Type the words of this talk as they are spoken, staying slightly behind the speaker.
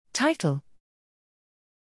Title: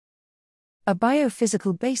 A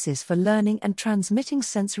Biophysical Basis for Learning and Transmitting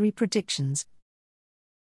Sensory Predictions.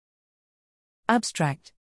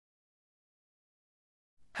 Abstract: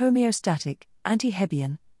 Homeostatic,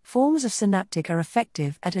 anti-Hebbian forms of synaptic are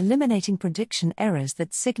effective at eliminating prediction errors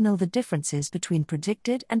that signal the differences between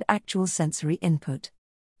predicted and actual sensory input.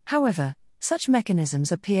 However, such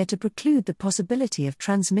mechanisms appear to preclude the possibility of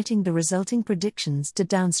transmitting the resulting predictions to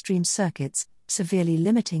downstream circuits, severely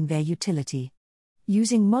limiting their utility.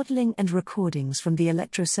 Using modeling and recordings from the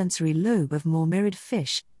electrosensory lobe of mormirid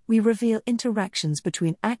fish, we reveal interactions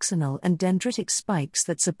between axonal and dendritic spikes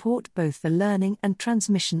that support both the learning and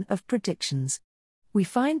transmission of predictions. We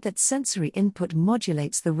find that sensory input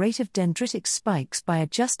modulates the rate of dendritic spikes by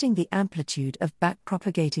adjusting the amplitude of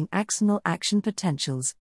backpropagating axonal action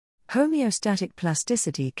potentials. Homeostatic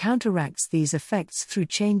plasticity counteracts these effects through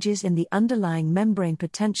changes in the underlying membrane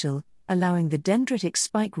potential, allowing the dendritic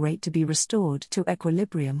spike rate to be restored to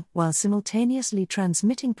equilibrium while simultaneously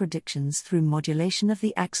transmitting predictions through modulation of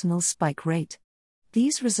the axonal spike rate.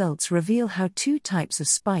 These results reveal how two types of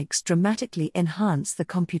spikes dramatically enhance the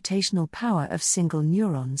computational power of single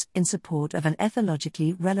neurons in support of an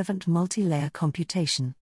ethologically relevant multi-layer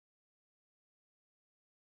computation.